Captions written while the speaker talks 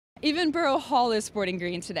Even Borough Hall is sporting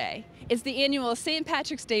green today. It's the annual St.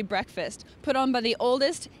 Patrick's Day breakfast put on by the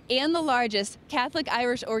oldest and the largest Catholic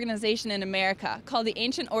Irish organization in America called the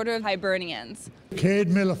Ancient Order of Hibernians. Cade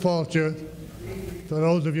Miller Falcher, for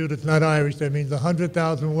those of you that's not Irish, that means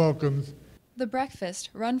 100,000 welcomes. The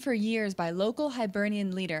breakfast, run for years by local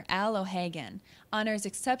Hibernian leader Al O'Hagan, honors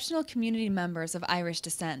exceptional community members of Irish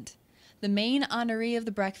descent. The main honoree of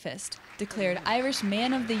the breakfast, declared Irish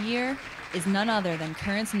Man of the Year, is none other than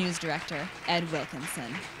Currents News Director Ed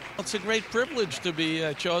Wilkinson. It's a great privilege to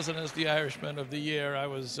be chosen as the Irishman of the Year. I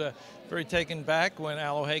was very taken back when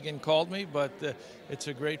Al O'Hagan called me, but it's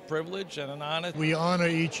a great privilege and an honor. We honor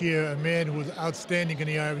each year a man who is outstanding in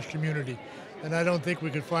the Irish community, and I don't think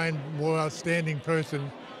we could find a more outstanding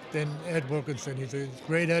person than Ed Wilkinson. He's a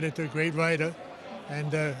great editor, great writer,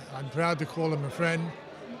 and I'm proud to call him a friend.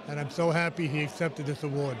 And I'm so happy he accepted this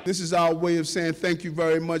award. This is our way of saying thank you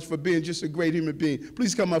very much for being just a great human being.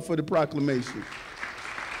 Please come up for the proclamation.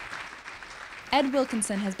 Ed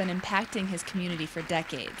Wilkinson has been impacting his community for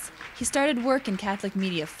decades. He started work in Catholic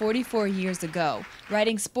media 44 years ago,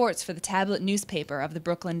 writing sports for the tablet newspaper of the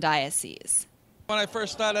Brooklyn Diocese. When I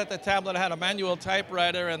first started at the tablet, I had a manual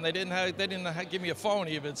typewriter, and they didn't give me a phone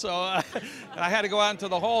even, so I had to go out into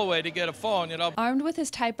the hallway to get a phone, you know. Armed with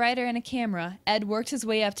his typewriter and a camera, Ed worked his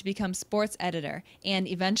way up to become sports editor and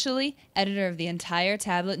eventually editor of the entire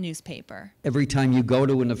tablet newspaper. Every time you go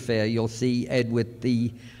to an affair, you'll see Ed with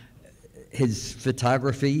his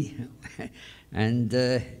photography, and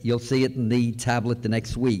you'll see it in the tablet the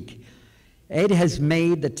next week. Ed has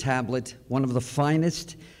made the tablet one of the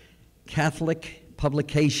finest Catholic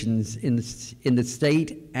publications in the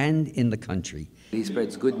state and in the country. He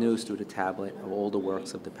spreads good news through the tablet of all the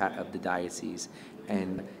works of the diocese,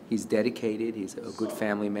 and he's dedicated. He's a good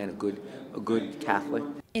family man, a good Catholic.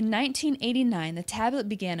 In 1989, the tablet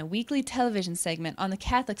began a weekly television segment on the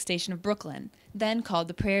Catholic station of Brooklyn, then called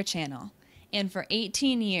the Prayer Channel. And for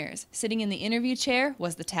 18 years, sitting in the interview chair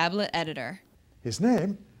was the tablet editor. His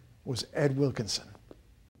name was Ed Wilkinson.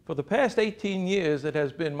 For the past 18 years, it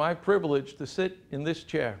has been my privilege to sit in this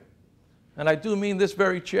chair, and I do mean this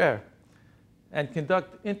very chair, and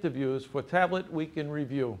conduct interviews for Tablet Week in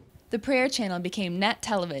Review. The Prayer Channel became net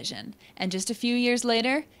television, and just a few years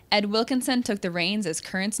later, Ed Wilkinson took the reins as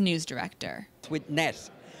Currents News Director. With net,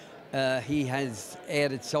 he has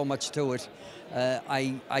added so much to it.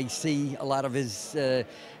 I see a lot of his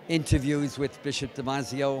interviews with Bishop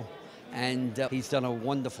Damasio, and he's done a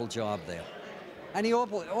wonderful job there. And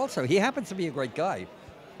he happens to be a great guy.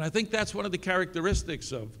 I think that's one of the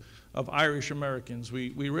characteristics of Irish Americans.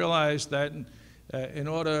 We realize that in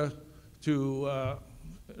order to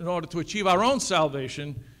achieve our own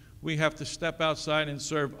salvation, we have to step outside and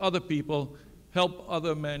serve other people, help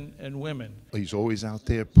other men and women. He's always out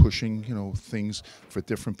there pushing, things for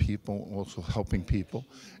different people, also helping people,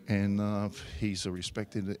 and he's a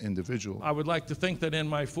respected individual. I would like to think that in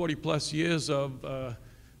my 40-plus years of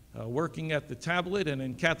working at the tablet and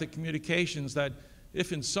in Catholic communications, that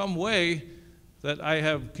if in some way that I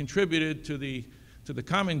have contributed to the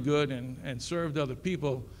common good and served other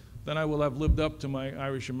people, then I will have lived up to my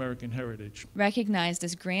Irish American heritage. Recognized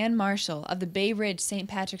as Grand Marshal of the Bay Ridge St.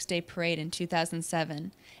 Patrick's Day Parade in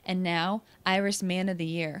 2007, and now Irish Man of the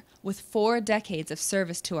Year, with 4 decades of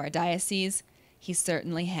service to our diocese, he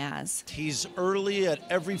certainly has. He's early at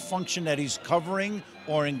every function that he's covering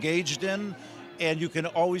or engaged in, and you can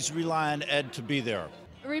always rely on Ed to be there.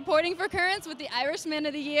 Reporting for Currents with the Irish Man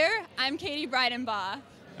of the Year, I'm Katie Breidenbach.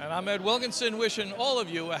 And I'm Ed Wilkinson, wishing all of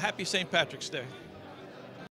you a happy St. Patrick's Day.